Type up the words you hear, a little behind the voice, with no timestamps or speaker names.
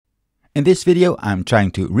In this video, I'm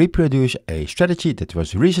trying to reproduce a strategy that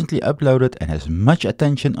was recently uploaded and has much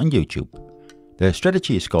attention on YouTube. The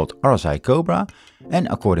strategy is called RSI-COBRA, and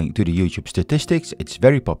according to the YouTube statistics, it's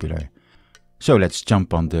very popular. So let's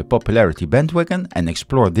jump on the popularity bandwagon and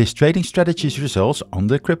explore this trading strategy's results on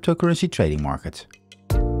the cryptocurrency trading market.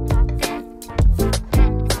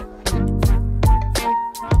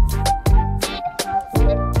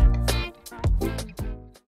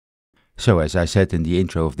 So as I said in the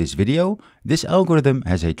intro of this video, this algorithm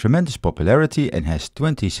has a tremendous popularity and has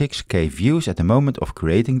 26k views at the moment of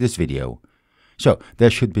creating this video. So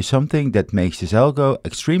there should be something that makes this algo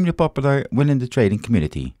extremely popular within the trading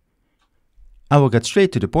community. I will get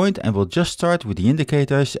straight to the point and will just start with the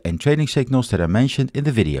indicators and trading signals that I mentioned in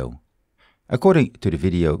the video. According to the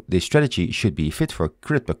video, this strategy should be fit for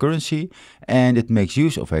cryptocurrency and it makes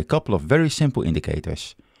use of a couple of very simple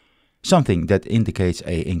indicators. Something that indicates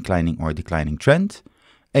an inclining or declining trend,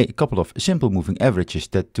 a couple of simple moving averages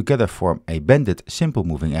that together form a banded simple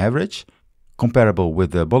moving average, comparable with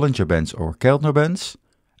the Bollinger Bands or Keltner Bands,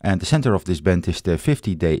 and the center of this band is the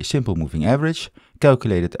 50-day simple moving average,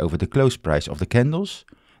 calculated over the close price of the candles.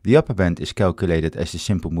 The upper band is calculated as the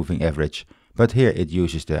simple moving average, but here it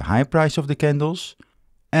uses the high price of the candles,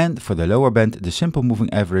 and for the lower band the simple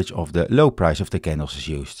moving average of the low price of the candles is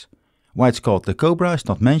used. Why it's called the Cobra is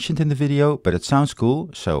not mentioned in the video, but it sounds cool,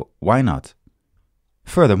 so why not?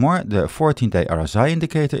 Furthermore, the 14-day RSI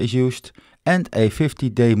indicator is used and a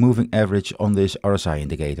 50-day moving average on this RSI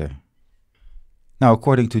indicator. Now,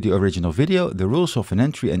 according to the original video, the rules of an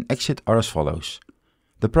entry and exit are as follows.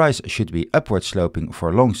 The price should be upward sloping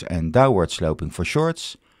for longs and downward sloping for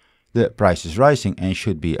shorts. The price is rising and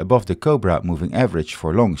should be above the Cobra moving average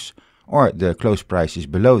for longs, or the close price is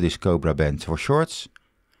below this Cobra band for shorts.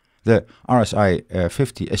 The RSI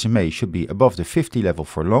 50 SMA should be above the 50 level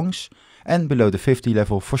for longs and below the 50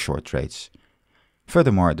 level for short trades.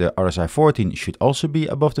 Furthermore, the RSI 14 should also be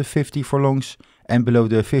above the 50 for longs and below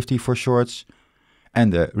the 50 for shorts.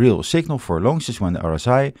 And the real signal for longs is when the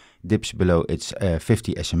RSI dips below its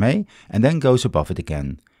 50 SMA and then goes above it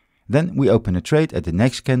again. Then we open a trade at the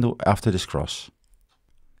next candle after this cross.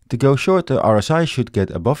 To go short, the RSI should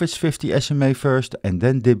get above its 50 SMA first and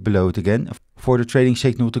then dip below it again for the trading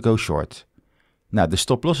signal to go short. Now the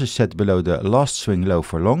stop loss is set below the last swing low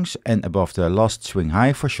for longs and above the last swing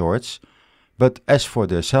high for shorts. But as for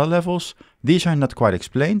the sell levels, these are not quite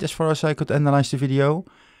explained as far as I could analyze the video.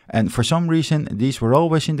 And for some reason these were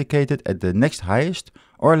always indicated at the next highest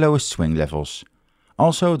or lowest swing levels.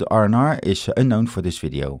 Also the R&R is unknown for this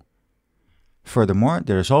video. Furthermore,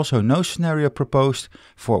 there is also no scenario proposed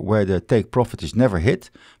for where the take profit is never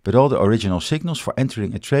hit, but all the original signals for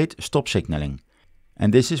entering a trade stop signaling.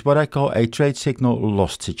 And this is what I call a trade signal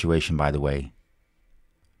lost situation, by the way.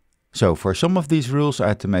 So for some of these rules I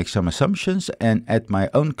had to make some assumptions and add my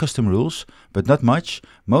own custom rules, but not much.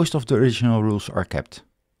 Most of the original rules are kept.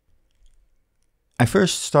 I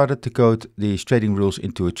first started to code these trading rules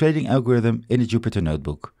into a trading algorithm in a Jupyter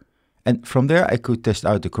notebook. And from there I could test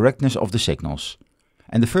out the correctness of the signals.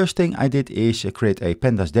 And the first thing I did is create a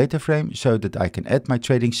pandas data frame so that I can add my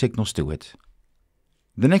trading signals to it.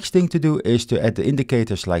 The next thing to do is to add the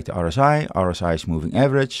indicators like the RSI, RSI's moving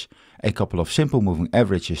average, a couple of simple moving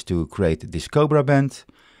averages to create this Cobra band.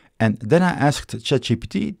 And then I asked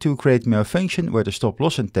ChatGPT to create me a function where the stop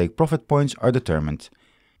loss and take profit points are determined,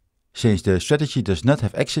 since the strategy does not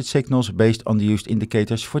have exit signals based on the used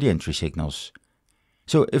indicators for the entry signals.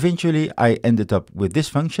 So eventually I ended up with this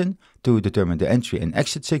function to determine the entry and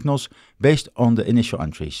exit signals based on the initial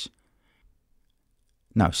entries.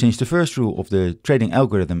 Now, since the first rule of the trading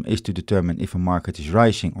algorithm is to determine if a market is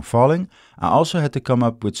rising or falling, I also had to come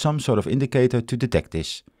up with some sort of indicator to detect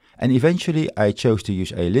this. And eventually I chose to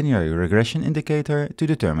use a linear regression indicator to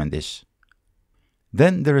determine this.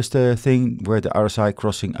 Then there is the thing where the RSI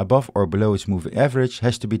crossing above or below its moving average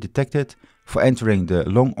has to be detected for entering the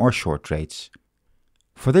long or short trades.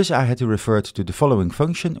 For this I had to refer to the following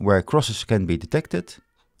function where crosses can be detected,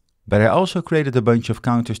 but I also created a bunch of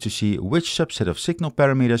counters to see which subset of signal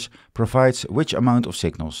parameters provides which amount of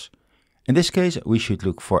signals. In this case we should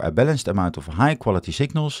look for a balanced amount of high quality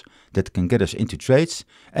signals that can get us into trades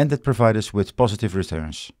and that provide us with positive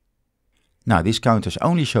returns. Now these counters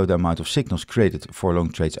only show the amount of signals created for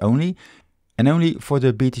long trades only, and only for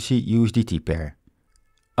the BTC USDT pair.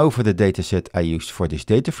 Over the dataset I used for this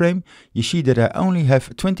data frame, you see that I only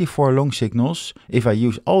have 24 long signals if I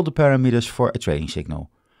use all the parameters for a trading signal.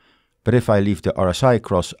 But if I leave the RSI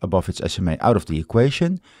cross above its SMA out of the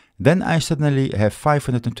equation, then I suddenly have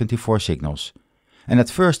 524 signals. And at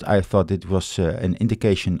first I thought it was an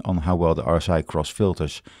indication on how well the RSI cross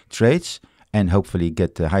filters trades, and hopefully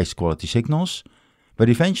get the highest quality signals. But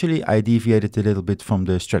eventually I deviated a little bit from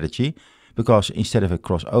the strategy, because instead of a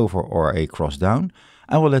crossover or a cross down,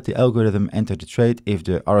 I will let the algorithm enter the trade if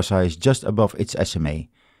the RSI is just above its SMA,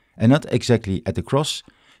 and not exactly at the cross,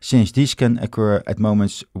 since these can occur at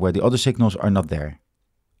moments where the other signals are not there.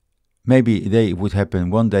 Maybe they would happen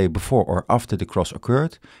one day before or after the cross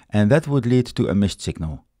occurred, and that would lead to a missed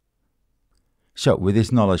signal. So with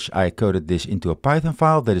this knowledge I coded this into a Python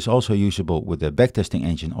file that is also usable with the backtesting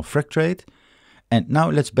engine of FracTrade. And now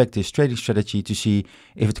let's back this trading strategy to see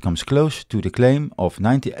if it comes close to the claim of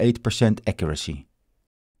 98% accuracy.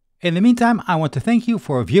 In the meantime, I want to thank you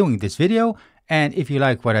for viewing this video, and if you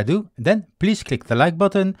like what I do, then please click the like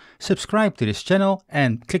button, subscribe to this channel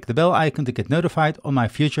and click the bell icon to get notified on my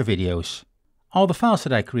future videos. All the files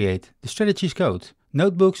that I create, the strategies code,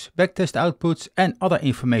 notebooks, backtest outputs and other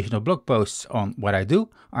informational blog posts on what I do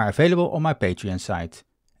are available on my Patreon site.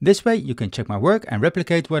 This way you can check my work and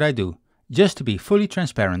replicate what I do, just to be fully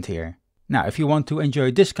transparent here. Now, if you want to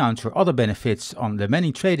enjoy discounts or other benefits on the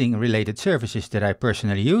many trading related services that I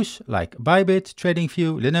personally use, like Bybit,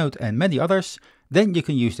 TradingView, Linode and many others, then you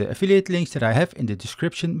can use the affiliate links that I have in the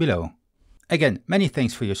description below. Again, many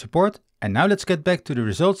thanks for your support, and now let's get back to the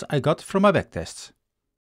results I got from my backtests.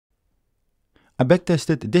 I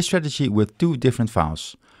backtested this strategy with two different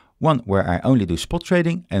files, one where I only do spot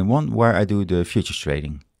trading and one where I do the futures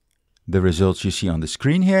trading. The results you see on the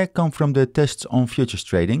screen here come from the tests on futures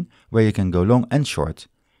trading, where you can go long and short.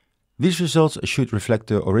 These results should reflect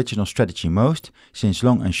the original strategy most, since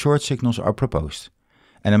long and short signals are proposed.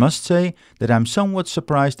 And I must say that I'm somewhat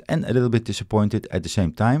surprised and a little bit disappointed at the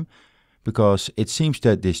same time, because it seems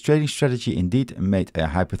that this trading strategy indeed made a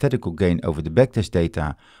hypothetical gain over the backtest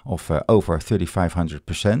data of over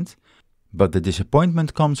 3500%. But the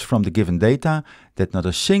disappointment comes from the given data that not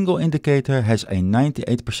a single indicator has a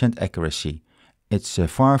 98% accuracy. It's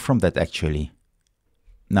far from that actually.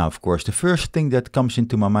 Now, of course, the first thing that comes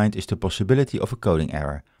into my mind is the possibility of a coding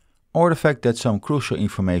error, or the fact that some crucial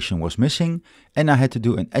information was missing and I had to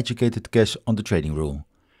do an educated guess on the trading rule.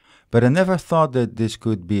 But I never thought that this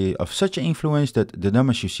could be of such an influence that the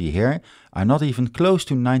numbers you see here are not even close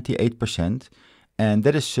to 98%, and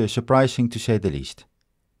that is surprising to say the least.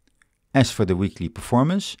 As for the weekly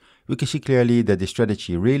performance, we can see clearly that the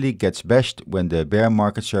strategy really gets bashed when the bear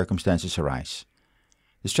market circumstances arise.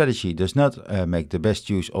 The strategy does not make the best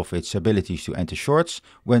use of its abilities to enter shorts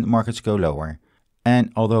when markets go lower.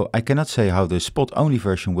 And although I cannot say how the spot-only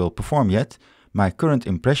version will perform yet, my current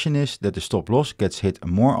impression is that the stop loss gets hit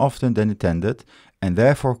more often than intended and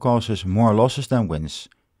therefore causes more losses than wins.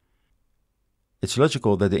 It's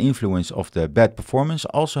logical that the influence of the bad performance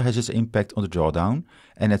also has its impact on the drawdown,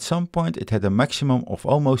 and at some point it had a maximum of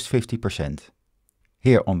almost 50%.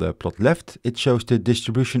 Here on the plot left it shows the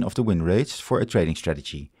distribution of the win rates for a trading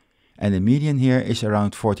strategy, and the median here is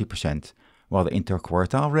around 40%, while the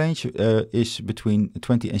interquartile range is between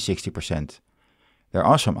 20 and 60%. There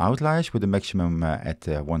are some outliers with a maximum at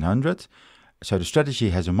 100, so the strategy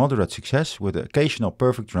has a moderate success with occasional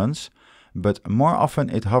perfect runs, but more often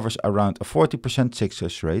it hovers around a 40%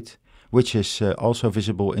 success rate, which is also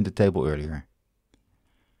visible in the table earlier.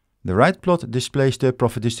 The right plot displays the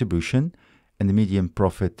profit distribution, and the median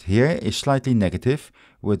profit here is slightly negative,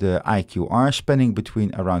 with the IQR spanning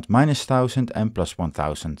between around -1000 and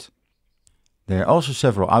 +1000. There are also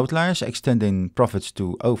several outliers extending profits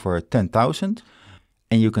to over 10,000,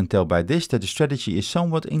 and you can tell by this that the strategy is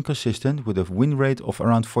somewhat inconsistent with a win rate of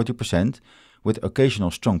around 40%, with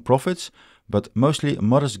occasional strong profits, but mostly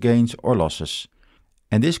modest gains or losses.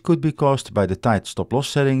 And this could be caused by the tight stop-loss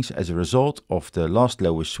settings as a result of the last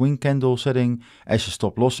lowest swing candle setting as a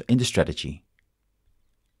stop-loss in the strategy.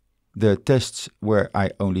 The tests where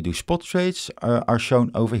I only do spot trades are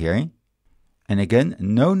shown over here. And again,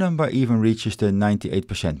 no number even reaches the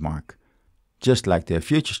 98% mark. Just like the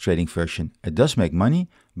futures trading version, it does make money,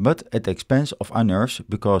 but at the expense of our nerves,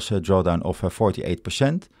 because a drawdown of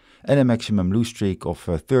 48% and a maximum lose streak of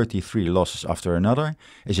 33 losses after another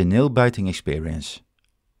is a nail-biting experience.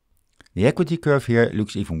 The equity curve here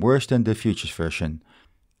looks even worse than the futures version,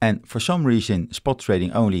 and for some reason spot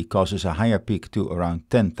trading only causes a higher peak to around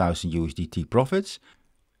 10,000 USDT profits,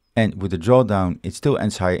 and with the drawdown it still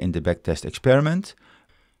ends higher in the backtest experiment,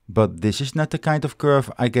 but this is not the kind of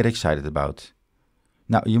curve I get excited about.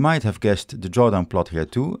 Now, you might have guessed the drawdown plot here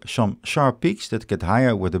too, some sharp peaks that get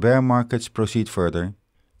higher where the bear markets proceed further.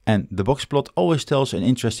 And the box plot always tells an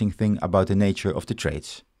interesting thing about the nature of the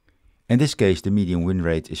trades. In this case, the median win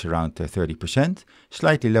rate is around 30%,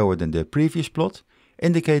 slightly lower than the previous plot,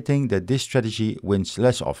 indicating that this strategy wins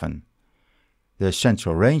less often. The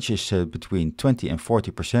central range is between 20 and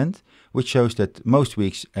 40%, which shows that most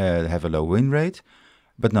weeks have a low win rate,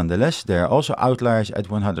 but nonetheless there are also outliers at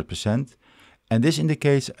 100%, and this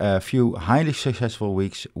indicates a few highly successful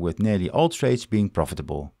weeks with nearly all trades being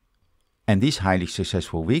profitable. And these highly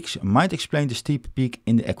successful weeks might explain the steep peak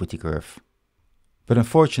in the equity curve. But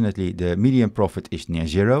unfortunately the median profit is near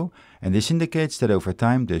zero, and this indicates that over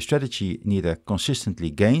time the strategy neither consistently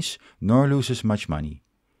gains nor loses much money.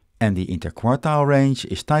 And the interquartile range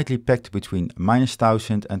is tightly packed between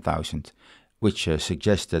 -1000 and 1000, which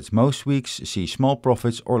suggests that most weeks see small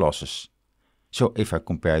profits or losses. So if I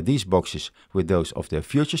compare these boxes with those of the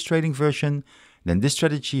futures trading version, then this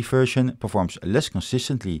strategy version performs less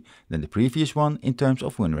consistently than the previous one in terms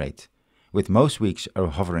of win rate, with most weeks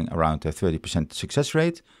hovering around a 30% success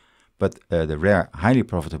rate, but the rare highly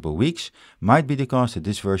profitable weeks might be the cause that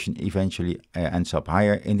this version eventually ends up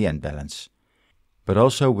higher in the end balance, but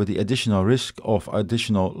also with the additional risk of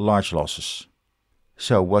additional large losses.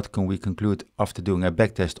 So what can we conclude after doing a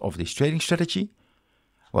backtest of this trading strategy?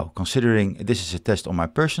 Well, considering this is a test on my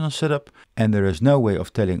personal setup and there is no way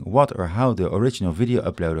of telling what or how the original video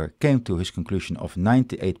uploader came to his conclusion of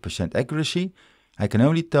 98% accuracy, I can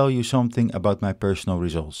only tell you something about my personal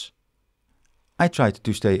results. I tried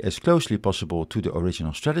to stay as closely possible to the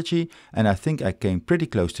original strategy, and I think I came pretty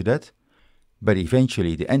close to that. But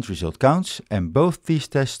eventually the end result counts, and both these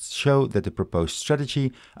tests show that the proposed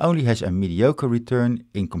strategy only has a mediocre return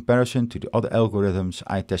in comparison to the other algorithms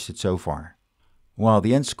I tested so far. While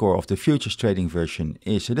the end score of the futures trading version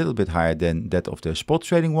is a little bit higher than that of the spot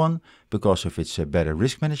trading one because of its better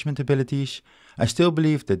risk management abilities, I still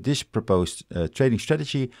believe that this proposed trading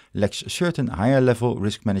strategy lacks certain higher level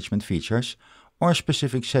risk management features or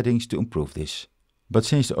specific settings to improve this. But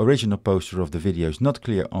since the original poster of the video is not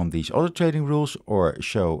clear on these other trading rules or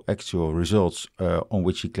show actual results on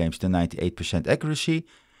which he claims the 98% accuracy,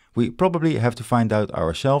 we probably have to find out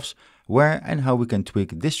ourselves where and how we can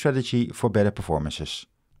tweak this strategy for better performances.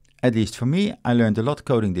 At least for me, I learned a lot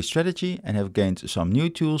coding this strategy and have gained some new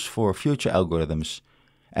tools for future algorithms.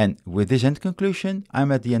 And with this end conclusion,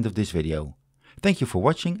 I'm at the end of this video. Thank you for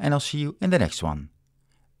watching and I'll see you in the next one.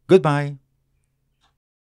 Goodbye!